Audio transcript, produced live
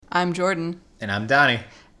I'm Jordan. And I'm Donnie.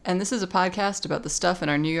 And this is a podcast about the stuff in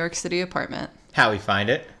our New York City apartment. How we find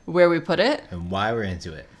it. Where we put it. And why we're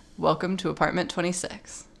into it. Welcome to Apartment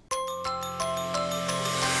 26.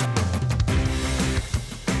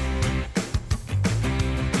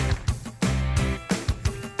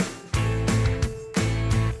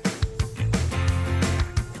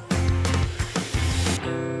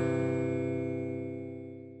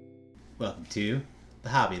 Welcome to the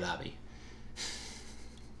Hobby Lobby.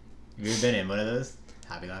 Have you ever been in one of those?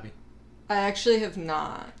 Hobby Lobby? I actually have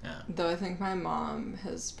not, No. though I think my mom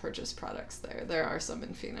has purchased products there. There are some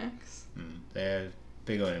in Phoenix. They're a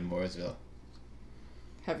big one in Mooresville.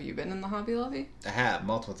 Have you been in the Hobby Lobby? I have,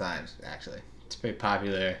 multiple times, actually. It's a pretty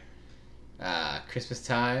popular Christmas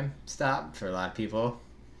time stop for a lot of people.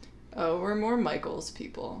 Oh, we're more Michael's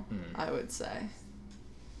people, I would say.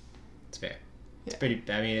 It's fair. Yeah. It's pretty,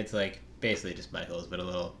 I mean, it's like basically just Michael's, but a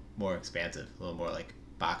little more expansive. A little more like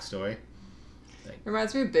box story.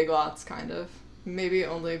 Reminds me of Big Lots, kind of. Maybe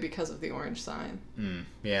only because of the orange sign.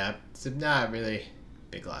 Yeah, it's not really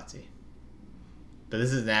Big Lotsy. But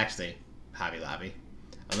this isn't actually Hobby Lobby.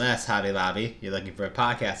 Unless, Hobby Lobby, you're looking for a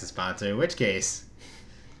podcast to sponsor, in which case,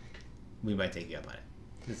 we might take you up on it.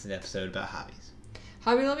 This is an episode about hobbies.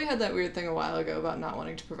 Hobby Lobby had that weird thing a while ago about not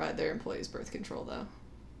wanting to provide their employees birth control, though.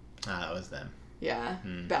 That was them. Yeah,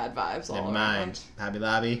 bad vibes all Never around. mind. Hobby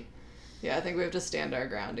Lobby? Yeah, I think we have to stand our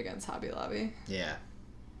ground against Hobby Lobby. Yeah.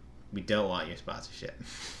 We don't want your sponsorship.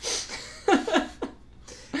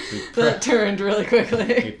 That turned really We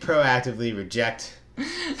quickly. proactively reject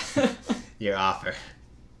your offer.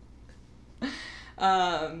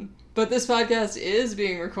 But this podcast is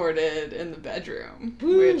being recorded in the bedroom,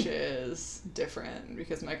 which is different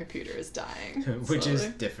because my computer is dying. Which is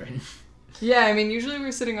slowly. different. Yeah, I mean, usually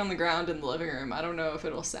we're sitting on the ground in the living room. I don't know if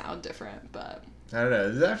it'll sound different, but... I don't know.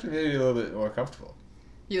 This is actually maybe a little bit more comfortable.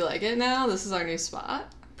 You like it now? This is our new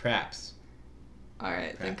spot? Perhaps.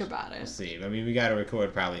 Alright, think about We'll it. see. I mean, we got to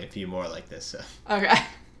record probably a few more like this, so. Okay.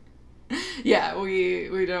 Yeah,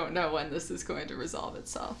 we don't know when this is going to resolve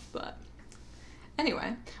itself, but...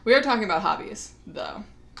 Anyway, we are talking about hobbies, though.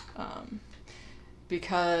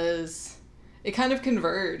 Because it kind of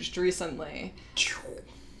converged recently.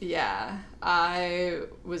 Yeah, I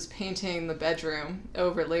was painting the bedroom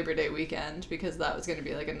over Labor Day weekend because that was going to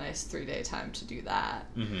be like a nice 3-day time to do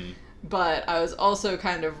that. Mm-hmm. But I was also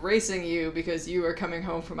kind of racing you because you were coming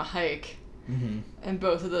home from a hike. Mm-hmm. And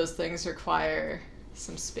both of those things require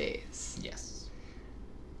some space. Yes.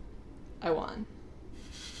 I won.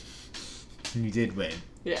 You did win.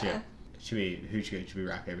 Yeah. Should we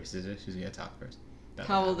rock, paper, scissors? Who's going to talk first?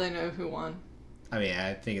 How will they know who won? I mean,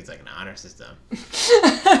 I think it's like an honor system.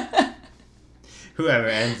 Whoever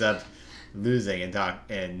ends up losing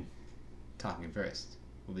and talking first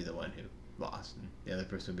will be the one who lost, and the other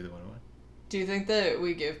person will be the one who won. Do you think that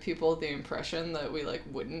we give people the impression that we like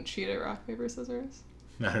wouldn't cheat at rock, paper, scissors?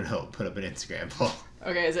 I don't know. Put up an Instagram poll.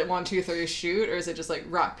 Okay, is it 1, 2, 3 shoot, or is it just like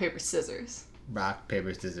rock, paper, scissors? Rock,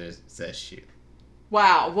 paper, scissors says shoot.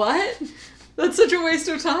 Wow, what? That's such a waste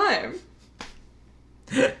of time.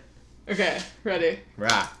 Okay, ready.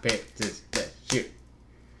 Rock, paper, scissors, shoot.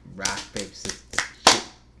 Rock, paper, scissors, shoot.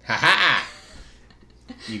 Ha ha!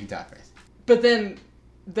 You can talk first. But then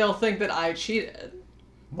they'll think that I cheated.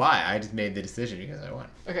 Why? I just made the decision because I won.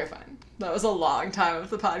 Okay, fine. That was a long time of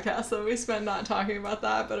the podcast that we spent not talking about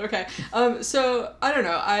that, but okay. So, I don't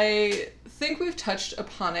know. I think we've touched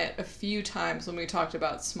upon it a few times when we talked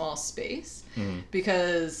about small space.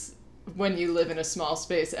 Because when you live in a small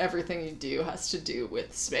space, everything you do has to do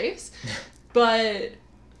with space. But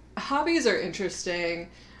hobbies are interesting,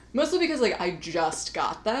 mostly because, like, I just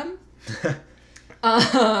got them.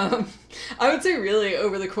 I would say really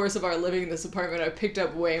over the course of our living in this apartment, I've picked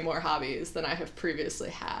up way more hobbies than I have previously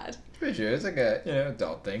had. Pretty true. It's like a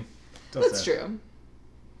adult thing. It's That's also true.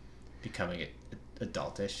 Becoming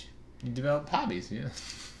adultish. You develop hobbies, yeah.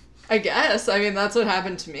 I guess. I mean, that's what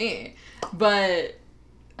happened to me. But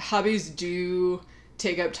hobbies do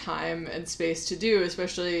take up time and space to do,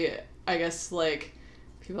 especially, I guess, like,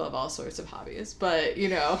 people have all sorts of hobbies. But, you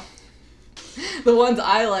know, the ones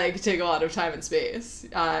I like take a lot of time and space.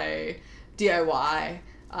 I DIY.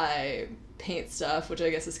 I paint stuff, which I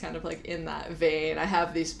guess is kind of like in that vein. I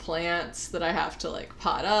have these plants that I have to like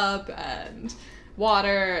pot up and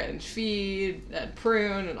water and feed and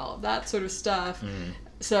prune and all of that sort of stuff.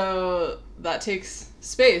 So that takes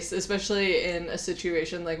space, especially in a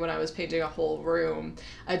situation like when I was painting a whole room.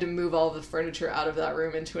 I had to move all of the furniture out of that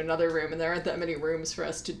room into another room, and there aren't that many rooms for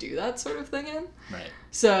us to do that sort of thing in. Right.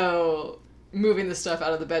 So moving the stuff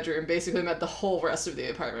out of the bedroom basically meant the whole rest of the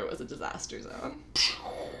apartment was a disaster zone.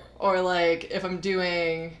 Or like if I'm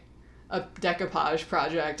doing a decoupage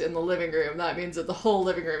project in the living room, that means that the whole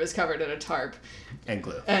living room is covered in a tarp And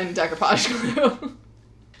glue. and decoupage glue.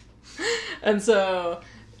 And so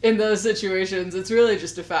in those situations, it's really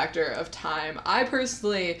just a factor of time. I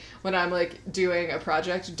personally, when I'm like doing a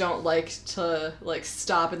project, don't like to like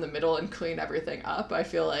stop in the middle and clean everything up. I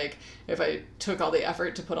feel like if I took all the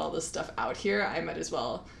effort to put all this stuff out here, I might as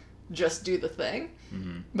well just do the thing.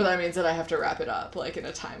 Mm-hmm. But that means that I have to wrap it up like in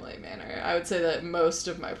a timely manner. I would say that most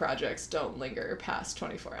of my projects don't linger past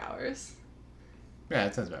 24 hours. Yeah,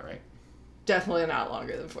 that sounds about right. Definitely not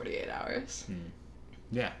longer than 48 hours.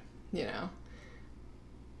 Yeah. You know?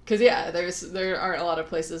 Because, yeah, there aren't a lot of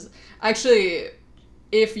places. Actually,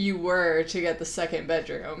 if you were to get the second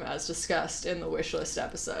bedroom, as discussed in the wish list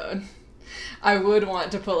episode, I would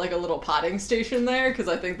want to put, like, a little potting station there, because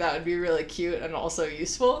I think that would be really cute and also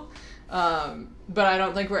useful. But I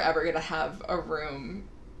don't think we're ever going to have a room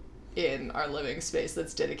in our living space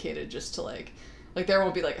that's dedicated just to, like, there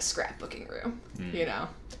won't be, like, a scrapbooking room, you know?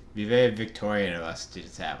 It'd be very Victorian of us to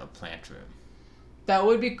just have a plant room. That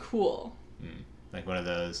would be cool. Like one of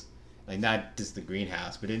those, like not just the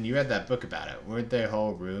greenhouse, but then you read that book about it. Weren't there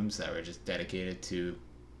whole rooms that were just dedicated to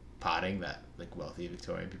potting that like wealthy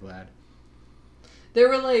Victorian people had? There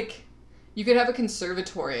were like, you could have a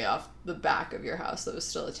conservatory off the back of your house that was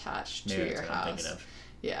still attached to your That's what house. I'm thinking of.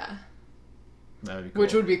 Yeah. That would be cool.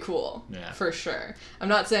 Which would be cool. Yeah. For sure. I'm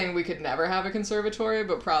not saying we could never have a conservatory,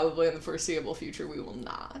 but probably in the foreseeable future we will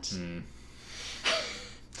not.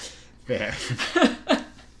 Fair.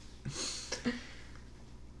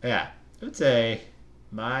 Yeah, I would say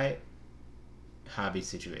my hobby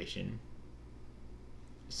situation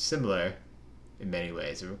is similar in many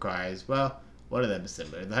ways. It requires, well, one of them is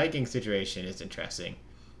similar. The hiking situation is interesting,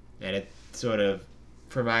 and it sort of,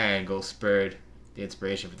 from my angle, spurred the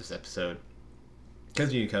inspiration for this episode. Because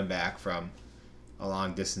when you come back from a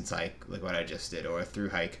long distance hike, like what I just did, or a through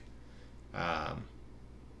hike,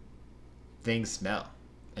 things smell,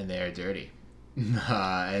 and they're dirty.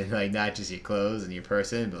 And like not just your clothes and your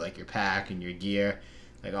person, but like your pack and your gear,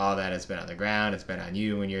 like all that has been on the ground. It's been on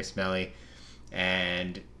you when you're smelly,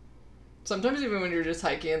 and sometimes even when you're just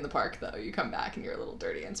hiking in the park, though, you come back and you're a little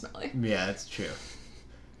dirty and smelly. Yeah, that's true.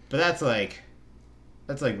 But that's like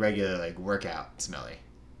regular like workout smelly.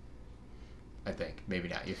 I think maybe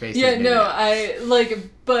not your face. Yeah, maybe no, not. I like,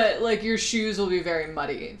 but like your shoes will be very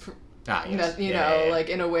muddy. Yes. You know, like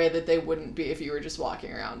in a way that they wouldn't be if you were just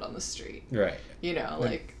walking around on the street. Right. You know,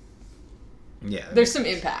 like. Yeah. There's some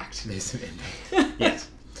impact. There's some impact. Yes.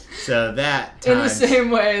 So that in the same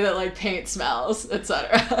way that like paint smells,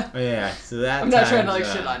 etc. Oh, yeah. So that. I'm not trying to like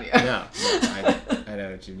shit on you. No, I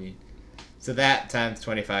know what you mean. So that times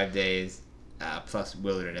 25 days plus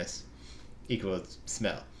wilderness equals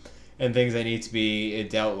smell. And things that need to be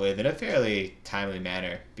dealt with in a fairly timely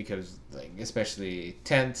manner because, like, especially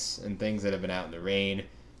tents and things that have been out in the rain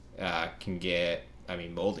can get,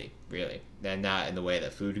 moldy, really. And not in the way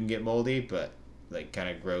that food can get moldy, but, like, kind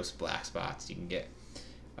of gross black spots you can get.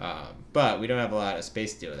 But we don't have a lot of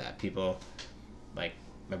space to deal with that. People, like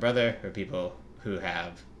my brother, or people who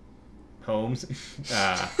have homes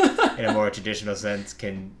in a more traditional sense,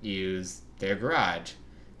 can use their garage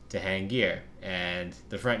to hang gear and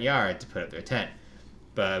the front yard to put up their tent.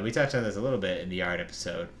 But we touched on this a little bit in the yard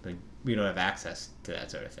episode. Like, we don't have access to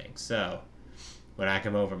that sort of thing. So when I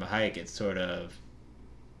come over from a hike, it's sort of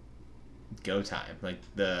go time. Like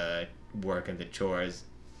the work and the chores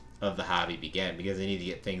of the hobby begin because I need to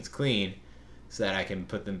get things clean so that I can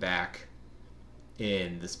put them back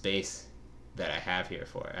in the space that I have here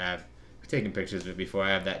for. I've taken pictures of it before. I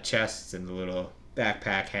have that chest and the little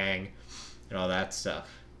backpack hang and all that stuff.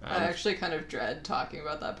 I actually kind of dread talking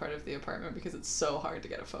about that part of the apartment because it's so hard to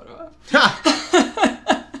get a photo of.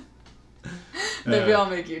 Maybe I'll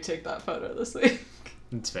make you take that photo this week.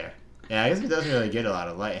 It's fair. Yeah, I guess it doesn't really get a lot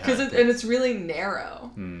of light. Because it's really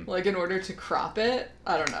narrow. Like in order to crop it,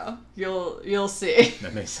 I don't know. You'll see.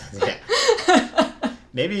 That makes sense. Yeah.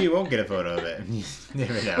 Maybe you won't get a photo of it. You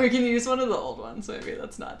never know. We can use one of the old ones. Maybe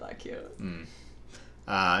that's not that cute. In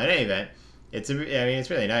any event, it's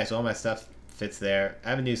really nice. All my stuff fits there. I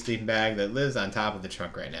have a new sleeping bag that lives on top of the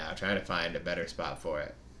trunk right now, trying to find a better spot for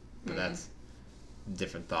it. But that's a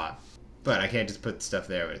different thought. But I can't just put stuff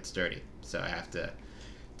there when it's dirty. So I have to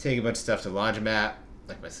take a bunch of stuff to the laundromat,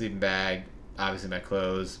 like my sleeping bag, obviously my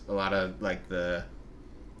clothes, a lot of like the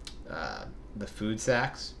food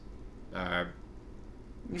sacks are.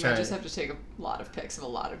 You might just have to take a lot of pics of a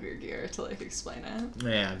lot of your gear to like explain it.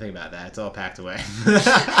 Yeah, I'm thinking about that. It's all packed away.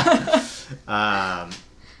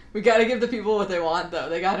 We gotta give the people what they want, though.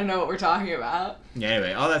 They gotta know what we're talking about. Yeah,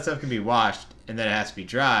 anyway, all that stuff can be washed and then it has to be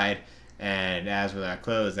dried. And as with our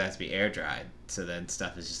clothes, it has to be air dried. So then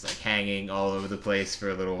stuff is just like hanging all over the place for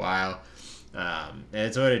a little while. And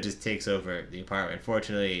it sort of just takes over the apartment.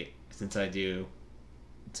 Fortunately, since I do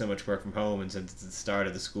so much work from home and since it's the start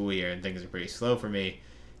of the school year and things are pretty slow for me,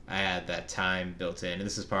 I had that time built in. And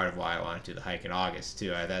this is part of why I wanted to do the hike in August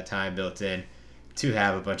too. I had that time built in to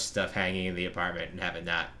have a bunch of stuff hanging in the apartment and have it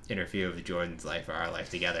not interfere with Jordan's life or our life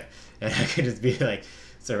together. And I could just be like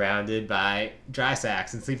surrounded by dry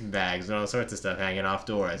sacks and sleeping bags and all sorts of stuff hanging off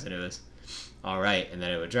doors, and it was all right. And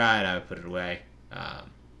then it would dry and I would put it away.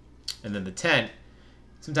 And then the tent,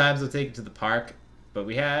 sometimes I'll take it to the park, but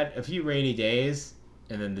we had a few rainy days,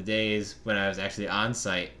 and then the days when I was actually on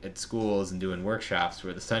site at schools and doing workshops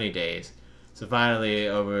were the sunny days. So finally,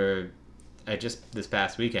 this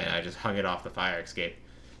past weekend, I just hung it off the fire escape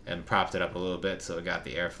and propped it up a little bit so it got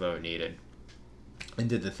the airflow it needed and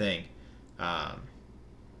did the thing. I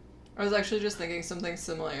was actually just thinking something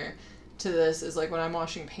similar to this is like when I'm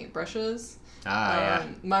washing paintbrushes. Yeah.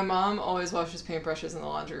 My mom always washes paintbrushes in the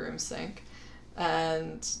laundry room sink,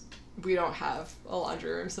 and we don't have a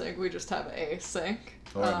laundry room sink. We just have a sink.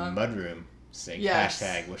 Or a mudroom sink. Yes.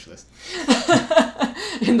 Hashtag wishlist.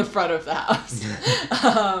 In the front of the house.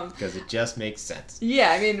 Because it just makes sense.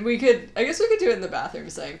 Yeah, I mean, I guess we could do it in the bathroom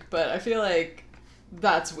sink, but I feel like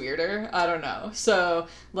that's weirder. I don't know. So,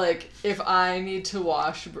 like, if I need to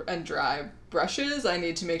wash and dry brushes, I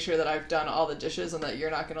need to make sure that I've done all the dishes and that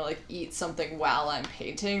you're not going to, like, eat something while I'm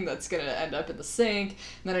painting that's going to end up in the sink. And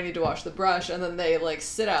then I need to wash the brush, and then they, like,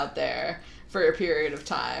 sit out there for a period of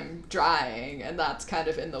time drying, and that's kind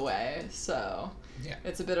of in the way. So, yeah,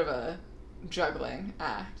 it's a bit of a juggling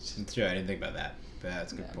act. It's true. I didn't think about that, but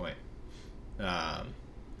that's a good point. Yeah.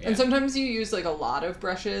 And sometimes you use, like, a lot of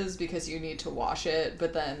brushes because you need to wash it,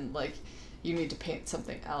 but then, like, you need to paint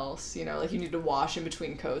something else, you know? Like, you need to wash in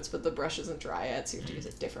between coats, but the brush isn't dry yet, so you have to use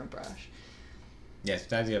a different brush. Yeah,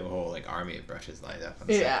 sometimes you have a whole, like, army of brushes lined up on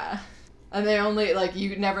the Yeah. Side. And they only, like,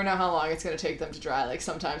 you never know how long it's going to take them to dry. Like,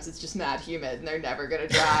 sometimes it's just mad humid, and they're never going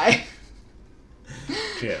to dry.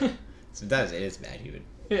 True. Sometimes it is mad humid.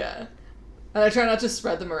 Yeah. And I try not to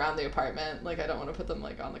spread them around the apartment. Like, I don't want to put them,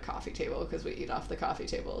 like, on the coffee table because we eat off the coffee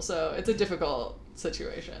table. So it's a difficult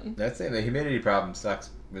situation. That's the humidity problem sucks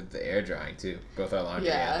with the air drying, too. Both our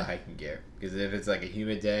laundry and the hiking gear. Because if it's, like, a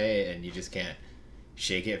humid day and you just can't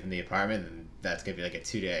shake it from the apartment, then that's going to be, like, a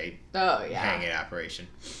 2-day hanging operation.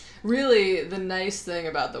 Really, the nice thing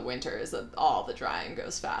about the winter is that all the drying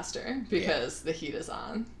goes faster because the heat is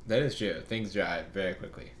on. That is true. Things dry very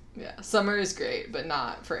quickly. Yeah, summer is great, but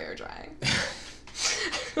not for air drying.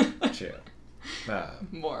 True.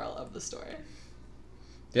 Moral of the story.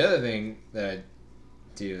 The other thing that I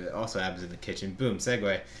do that also happens in the kitchen, boom,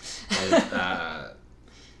 segue, is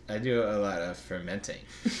I do a lot of fermenting.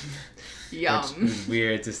 Yum. Which is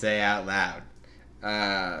weird to say out loud.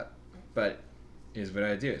 But here's what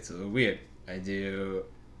I do. It's a little weird. I do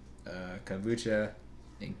kombucha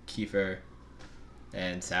and kefir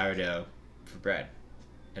and sourdough for bread.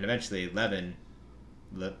 And eventually leaven,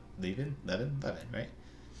 right?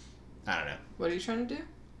 I don't know. What are you trying to do?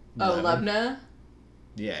 Oh, Lebna?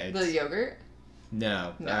 Yeah. The yogurt?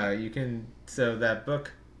 No. You can... So that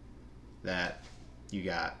book that you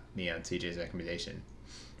got me on CJ's recommendation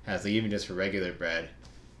has, like, even just for regular bread,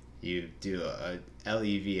 you do a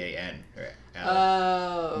Levan.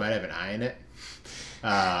 Or might have an I in it.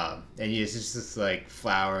 And it's just like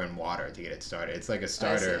flour and water to get it started. It's like a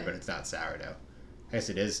starter, but it's not sourdough. I guess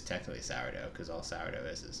it is technically sourdough because all sourdough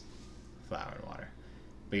is flour and water.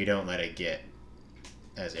 But you don't let it get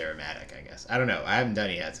as aromatic, I guess. I don't know. I haven't done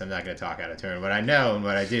it yet, so I'm not going to talk out of turn. What I know and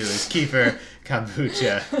what I do is kefir,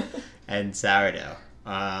 kombucha, and sourdough.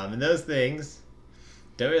 And those things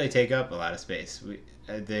don't really take up a lot of space.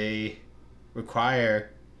 They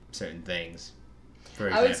require certain things. For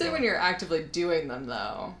example, I would say when you're actively doing them,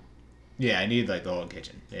 though. Yeah, I need, like, the whole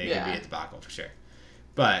kitchen. It can be a debacle for sure.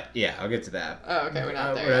 But, yeah, I'll get to that. Oh, okay, we're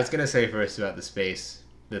not there What I was going to say first about the space,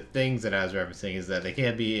 the things that I was referencing is that they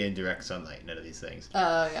can't be in direct sunlight, none of these things.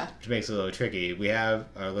 Oh, yeah. Which makes it a little tricky. We have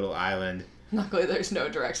our little island. Luckily, there's no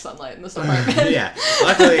direct sunlight in this apartment. Yeah.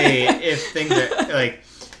 Luckily, if things are, like,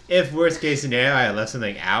 if worst case scenario, I left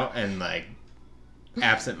something out and, like,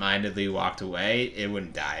 absent-mindedly walked away, it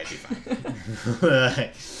wouldn't die. It'd be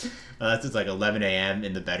fine. Unless it's like 11 a.m.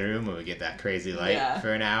 in the bedroom when we get that crazy light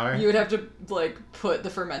for an hour. You would have to, like, put the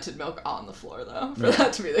fermented milk on the floor, though, for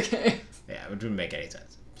that to be the case. Yeah, which wouldn't make any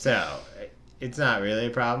sense. So, it's not really a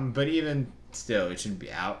problem, but even still, it shouldn't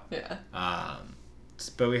be out. Yeah.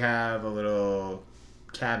 But we have a little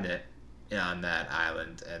cabinet on that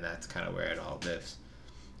island, and that's kind of where it all lives.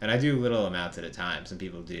 And I do little amounts at a time. Some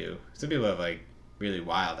people do. Some people have like really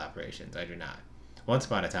wild operations. I do not. Once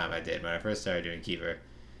upon a time I did when I first started doing kefir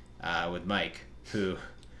with Mike, who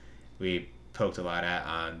we poked a lot at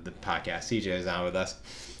on the podcast. CJ was on with us.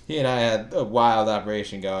 He and I had a wild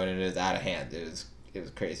operation going, and it was out of hand. It was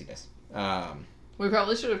craziness. We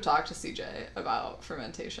probably should have talked to CJ about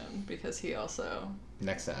fermentation because he also...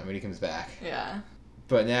 Next time when he comes back. Yeah.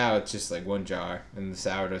 But now it's just like one jar, and the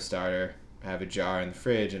sourdough starter. I have a jar in the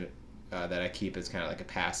fridge and that I keep as kind of like a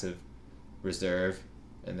passive reserve,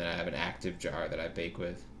 and then I have an active jar that I bake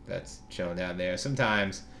with that's chilling down there.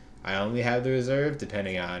 Sometimes I only have the reserve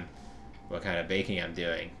depending on what kind of baking I'm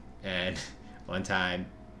doing. And one time,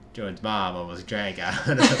 Joan's mom almost drank out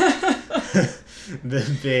of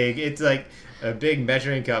the big... It's like a big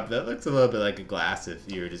measuring cup that looks a little bit like a glass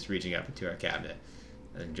if you were just reaching up into our cabinet.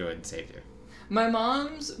 And Jordan saved her. My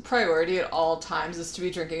mom's priority at all times is to be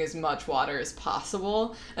drinking as much water as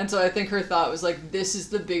possible. And so I think her thought was like, this is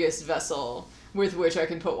the biggest vessel with which I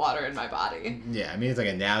can put water in my body. Yeah, I mean, it's like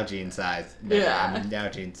a Nalgene size measure. Yeah. I mean,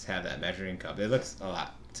 Nalgenes have that measuring cup. It looks a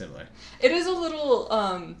lot similar. It is a little,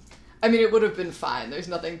 I mean, it would have been fine. There's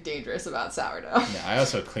nothing dangerous about sourdough. Yeah, I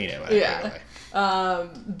also clean it when I put it away.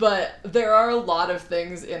 But there are a lot of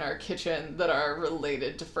things in our kitchen that are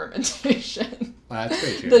related to fermentation. Well, that's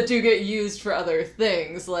pretty true. That do get used for other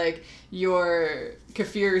things. Like your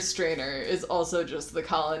kefir strainer is also just the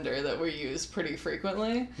colander that we use pretty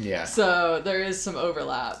frequently. Yeah. So there is some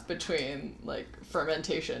overlap between like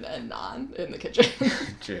fermentation and non in the kitchen.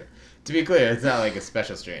 True. To be clear, it's not like a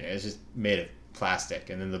special strainer. It's just made of plastic,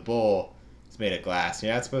 and then the bowl is made of glass.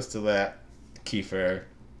 You're not supposed to let kefir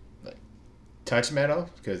like touch metal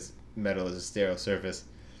because metal is a sterile surface.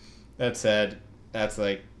 That said, that's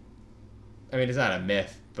like, I mean, it's not a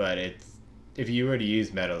myth, but it's, if you were to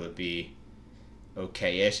use metal, it would be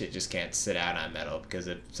okay-ish. It just can't sit out on metal because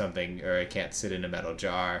of something, or it can't sit in a metal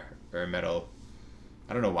jar or a metal.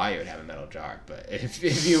 I don't know why you would have a metal jar, but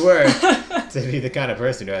if you were to be the kind of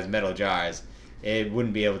person who has metal jars, it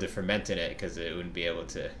wouldn't be able to ferment in it because it wouldn't be able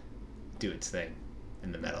to do its thing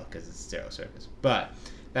in the metal because it's a sterile surface. But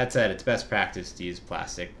that said, it's best practice to use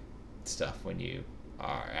plastic stuff when you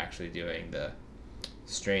are actually doing the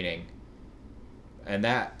straining. And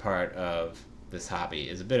that part of this hobby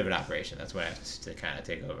is a bit of an operation. That's when I have to kind of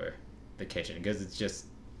take over the kitchen because it's just,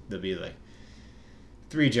 there'll be like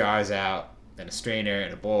 3 jars out and a strainer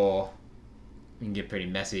and a bowl. It can get pretty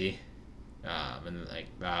messy. And then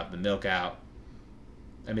like the milk out.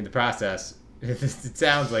 I mean, the process, it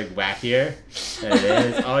sounds like wackier than it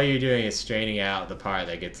is. All you're doing is straining out the part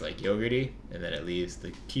that gets like yogurty, and then it leaves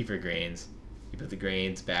the kefir grains. You put the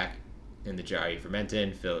grains back in the jar you ferment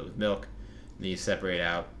in, fill it with milk, and then you separate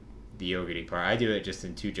out the yogurty part. I do it just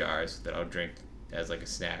in 2 jars that I'll drink as like a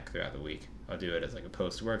snack throughout the week. I'll do it as like a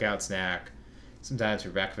post-workout snack, sometimes for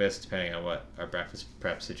breakfast, depending on what our breakfast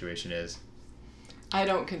prep situation is. I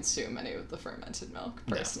don't consume any of the fermented milk,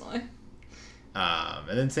 personally. No.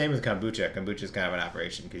 And then same with kombucha. Kombucha is kind of an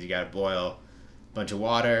operation because you got to boil a bunch of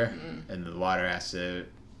water, and the water has to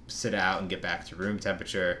sit out and get back to room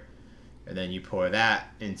temperature, and then you pour that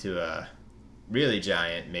into a really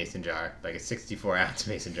giant mason jar, like a 64-ounce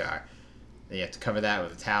mason jar. Then you have to cover that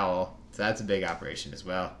with a towel, so that's a big operation as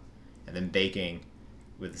well. And then baking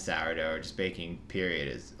with the sourdough, or just baking period,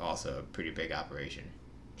 is also a pretty big operation.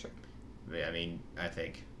 Sure. I mean, I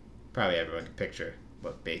think probably everyone can picture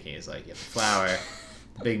what baking is like. You have the flour,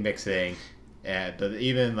 the big mixing, but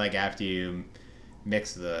even like after you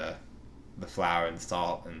mix the flour and the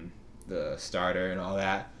salt and the starter and all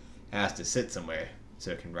that, it has to sit somewhere so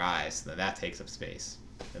it can rise. Then that takes up space,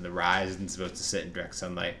 and the rise isn't supposed to sit in direct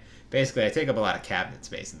sunlight. Basically, I take up a lot of cabinet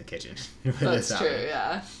space in the kitchen. That's true,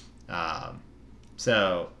 yeah.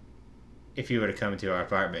 So if you were to come into our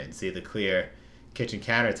apartment and see the clear kitchen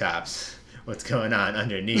countertops, what's going on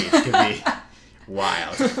underneath could be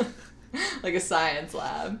wild. Like a science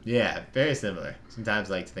lab. Yeah, very similar.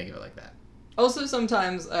 Sometimes I like to think of it like that. Also,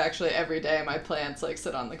 sometimes, actually every day, my plants like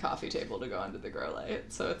sit on the coffee table to go under the grow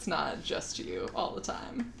light, so it's not just you all the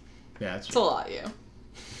time. Yeah, that's It's true. a lot you.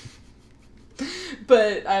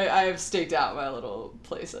 But I've staked out my little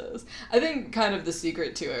places. I think kind of the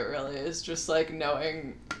secret to it really is just like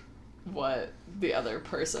knowing what the other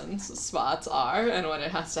person's spots are and when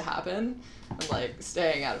it has to happen, and like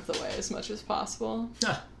staying out of the way as much as possible.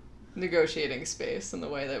 Ah. Negotiating space in the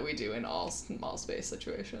way that we do in all small space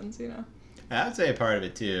situations, you know? I would say a part of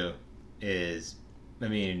it too is, I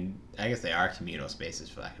mean, I guess they are communal spaces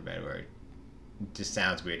for lack of a better word. It just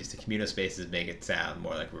sounds weird. Just the communal spaces make it sound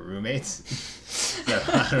more like we're roommates. So,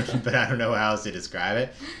 but I don't know how else to describe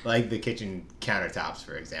it. Like the kitchen countertops,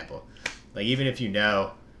 for example. Like even if you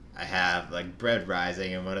know I have like bread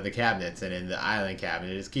rising in one of the cabinets, and in the island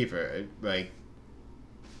cabinet is kefir. Like,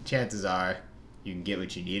 chances are you can get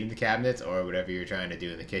what you need in the cabinets, or whatever you're trying to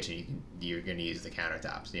do in the kitchen, you're going to use the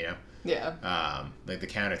countertops, you know? Yeah. Like the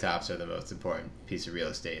countertops are the most important piece of real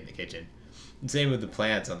estate in the kitchen. And same with the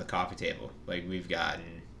plants on the coffee table. Like, we've done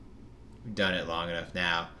it long enough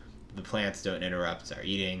now. The plants don't interrupt our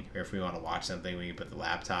eating, or if we want to watch something, we can put the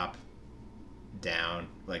laptop down.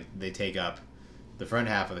 Like, they take up the front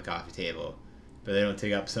half of the coffee table, but they don't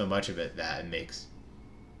take up so much of it that it makes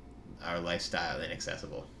our lifestyle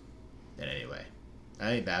inaccessible in any way. I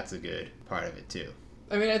think that's a good part of it too.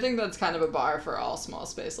 I mean, I think that's kind of a bar for all small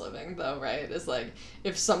space living, though, right? Is like,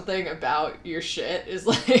 if something about your shit is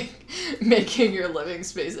like making your living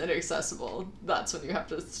space inaccessible, that's when you have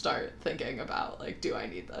to start thinking about, like, do I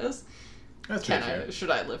need this? That's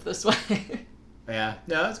Should I live this way? Yeah,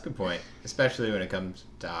 no, that's a good point. Especially when it comes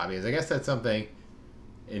to hobbies. I guess that's something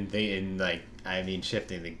shifting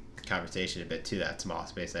the conversation a bit to that small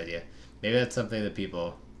space idea. Maybe that's something that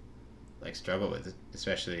people like struggle with,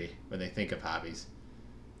 especially when they think of hobbies.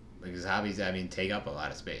 Because hobbies, take up a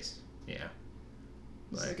lot of space, you know?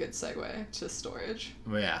 This is a good segue to storage.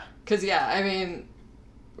 Well, yeah. Because,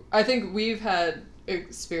 I think we've had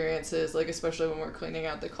experiences, like, especially when we're cleaning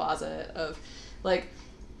out the closet, of, like,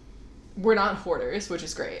 we're not hoarders, which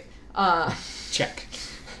is great. Check.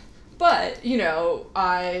 But,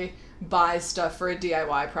 I buy stuff for a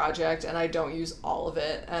DIY project and I don't use all of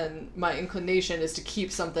it, and my inclination is to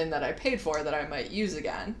keep something that I paid for that I might use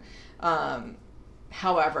again.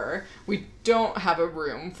 However, we don't have a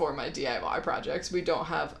room for my DIY projects. We don't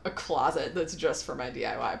have a closet that's just for my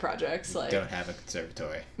DIY projects. We don't have a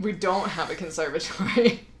conservatory. We don't have a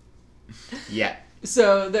conservatory. Yet.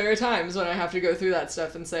 So there are times when I have to go through that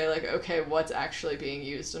stuff and say, like, okay, what's actually being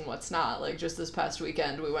used and what's not. Like, just this past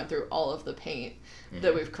weekend, we went through all of the paint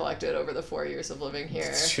that we've collected over the 4 years of living here.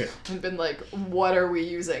 It's true. And been like, what are we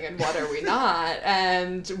using and what are we not?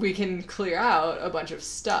 And we can clear out a bunch of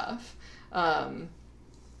stuff.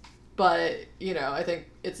 But, I think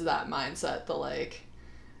it's that mindset that, like,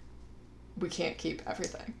 we can't keep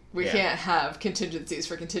everything. We can't have contingencies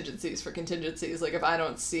for contingencies for contingencies. Like, if I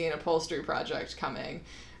don't see an upholstery project coming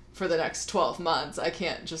for the next 12 months, I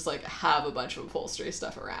can't just, like, have a bunch of upholstery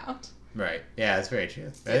stuff around. Right. Yeah, that's very true. I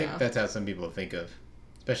think that's how some people think of,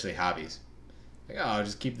 especially hobbies. Like, oh, I'll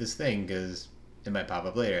just keep this thing because it might pop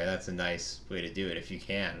up later. That's a nice way to do it if you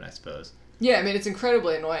can, I suppose. Yeah, I mean, it's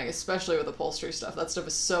incredibly annoying, especially with upholstery stuff. That stuff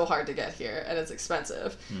is so hard to get here, and it's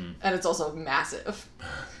expensive, and it's also massive.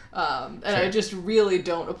 And I just really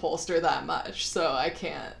don't upholster that much, so I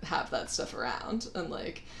can't have that stuff around. And,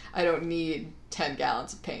 like, I don't need 10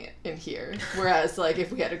 gallons of paint in here. Whereas, like,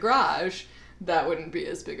 if we had a garage, that wouldn't be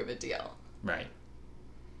as big of a deal. Right.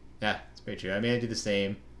 Yeah, it's very true. I mean, I do the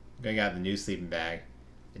same. I got the new sleeping bag.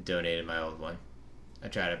 I donated my old one. I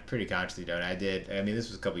try to pretty consciously donate. This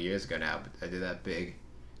was a couple years ago now, but I did that big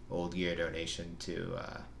old gear donation to,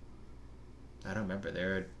 I don't remember,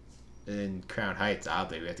 they're in Crown Heights,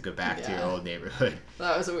 oddly. We have to go back to your old neighborhood.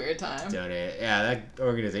 That was a weird time. Donate. Yeah, that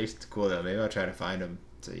organization's cool, though. Maybe I'll try to find them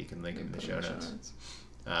so you can link them in the show notes.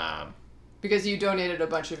 Because you donated a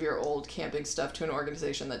bunch of your old camping stuff to an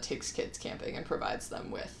organization that takes kids camping and provides them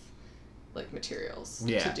with, like, materials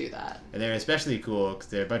to do that. And they're especially cool because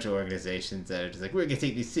they're a bunch of organizations that are just like, we're going to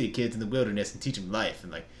take these city kids in the wilderness and teach them life.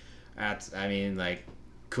 And, like, that's,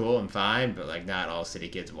 cool and fine, but, like, not all city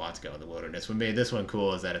kids want to go in the wilderness. What made this one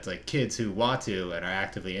cool is that it's, like, kids who want to and are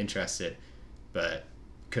actively interested but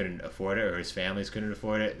couldn't afford it, or whose families couldn't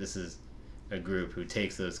afford it. This is a group who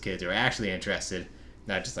takes those kids who are actually interested,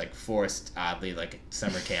 not just, like, forced, oddly, like,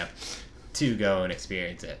 summer camp, to go and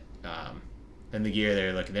experience it. And the gear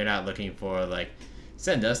they're not looking for, like,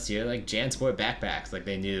 send us to your, like, JanSport backpacks. Like,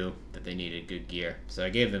 they knew that they needed good gear. So I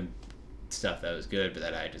gave them stuff that was good, but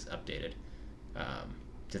that I just updated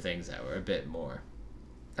to things that were a bit more.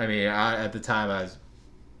 At the time I was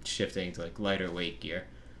shifting to, like, lighter weight gear.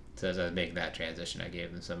 So as I was making that transition, I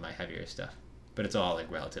gave them some of my heavier stuff. But it's all, like,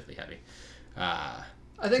 relatively heavy. I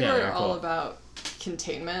think we're all about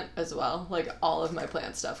containment as well. Like, all of my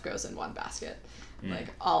plant stuff goes in one basket.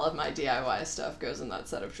 Like, all of my DIY stuff goes in that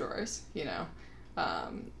set of drawers,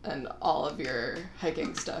 and all of your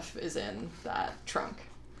hiking stuff is in that trunk.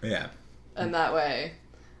 Yeah. And that way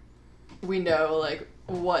we know, like,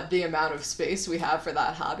 what the amount of space we have for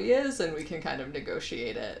that hobby is, and we can kind of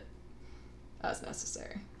negotiate it as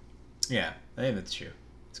necessary. Yeah, I think that's true.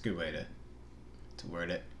 It's a good way to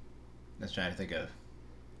word it. I was trying to think of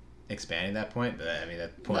expanding that point, but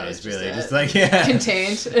that point is really just like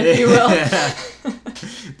contained, if you will.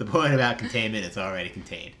 The point about containment is already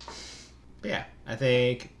contained. But yeah, I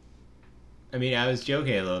think I mean, I was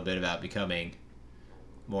joking a little bit about becoming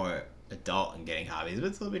more adult and getting hobbies, but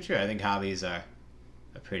it's a little bit true. I think hobbies are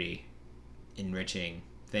a pretty enriching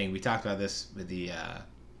thing. We talked about this with the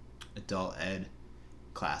adult ed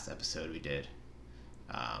class episode we did,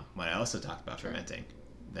 when I also talked about fermenting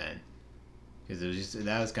then, because it was just,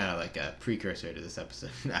 that was kind of like a precursor to this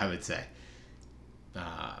episode, I would say.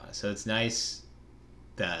 So it's nice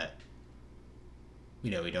that,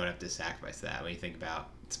 you know, we don't have to sacrifice that. When you think about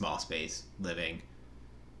small space living,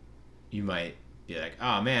 you might be like,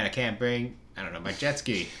 oh man, I can't bring, I don't know, my jet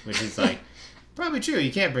ski, which is like probably true.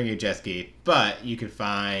 You can't bring your jet ski, but you could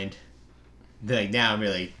find, like, now I'm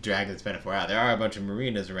really dragging this metaphor out. There are a bunch of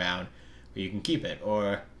marinas around where you can keep it,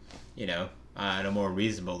 or, you know, on a more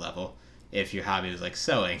reasonable level, if your hobby was like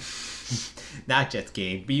sewing, not jet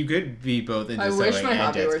skiing, but you could be both into sewing and jet skiing. I wish my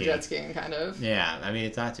hobby were jet skiing, kind of. Yeah, I mean,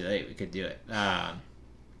 it's not too late. We could do it.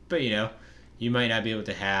 But, you know, you might not be able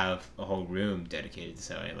to have a whole room dedicated to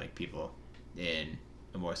sewing like people in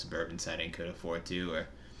a more suburban setting could afford to or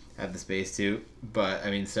have the space to. But,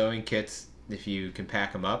 I mean, sewing kits, if you can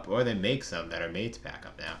pack them up, or they make some that are made to pack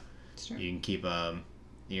up now. Sure. You can keep them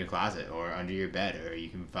in your closet or under your bed, or you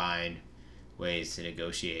can find ways to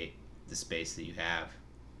negotiate the space that you have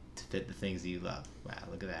to fit the things that you love. Wow,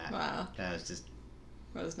 look at that. Wow. That was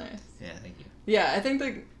nice. Yeah, thank you. Yeah, I think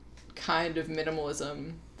the kind of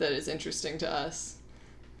minimalism that is interesting to us,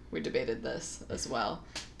 we debated this as well,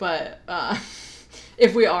 but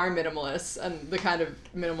if we are minimalists, and the kind of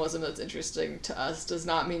minimalism that's interesting to us does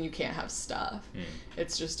not mean you can't have stuff.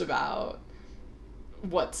 It's just about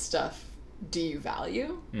what stuff do you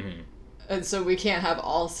value. And so we can't have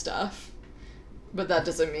all stuff, but that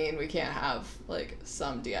doesn't mean we can't have like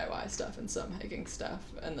some DIY stuff and some hiking stuff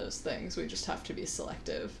and those things. We just have to be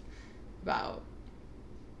selective about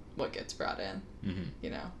what gets brought in, you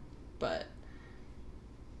know. But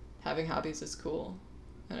having hobbies is cool,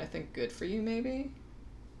 and I think good for you, maybe.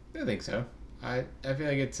 I think so. I feel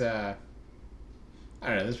like it's I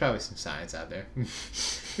don't know, there's probably some science out there.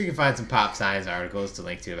 We can find some pop science articles to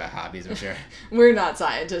link to about hobbies, I'm sure. We're not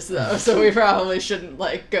scientists though, so we probably shouldn't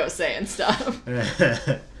like go saying stuff.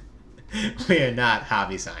 We are not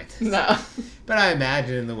hobby scientists. No. But I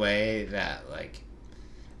imagine in the way that like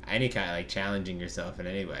any kind of like challenging yourself in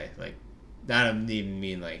any way, like not even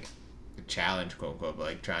mean like a challenge, quote unquote, but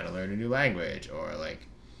like trying to learn a new language or like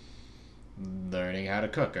learning how to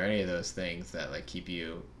cook or any of those things that like keep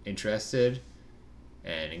you interested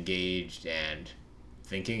and engaged and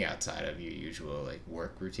thinking outside of your usual like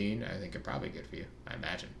work routine, I think are probably good for you, I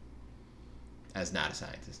imagine, as not a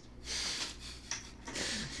scientist.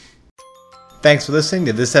 Thanks for listening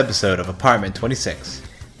to this episode of Apartment 26.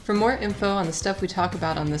 For more info on the stuff we talk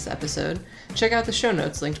about on this episode, check out the show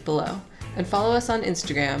notes linked below, and follow us on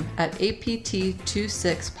Instagram at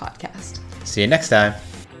APT26podcast. See you next time.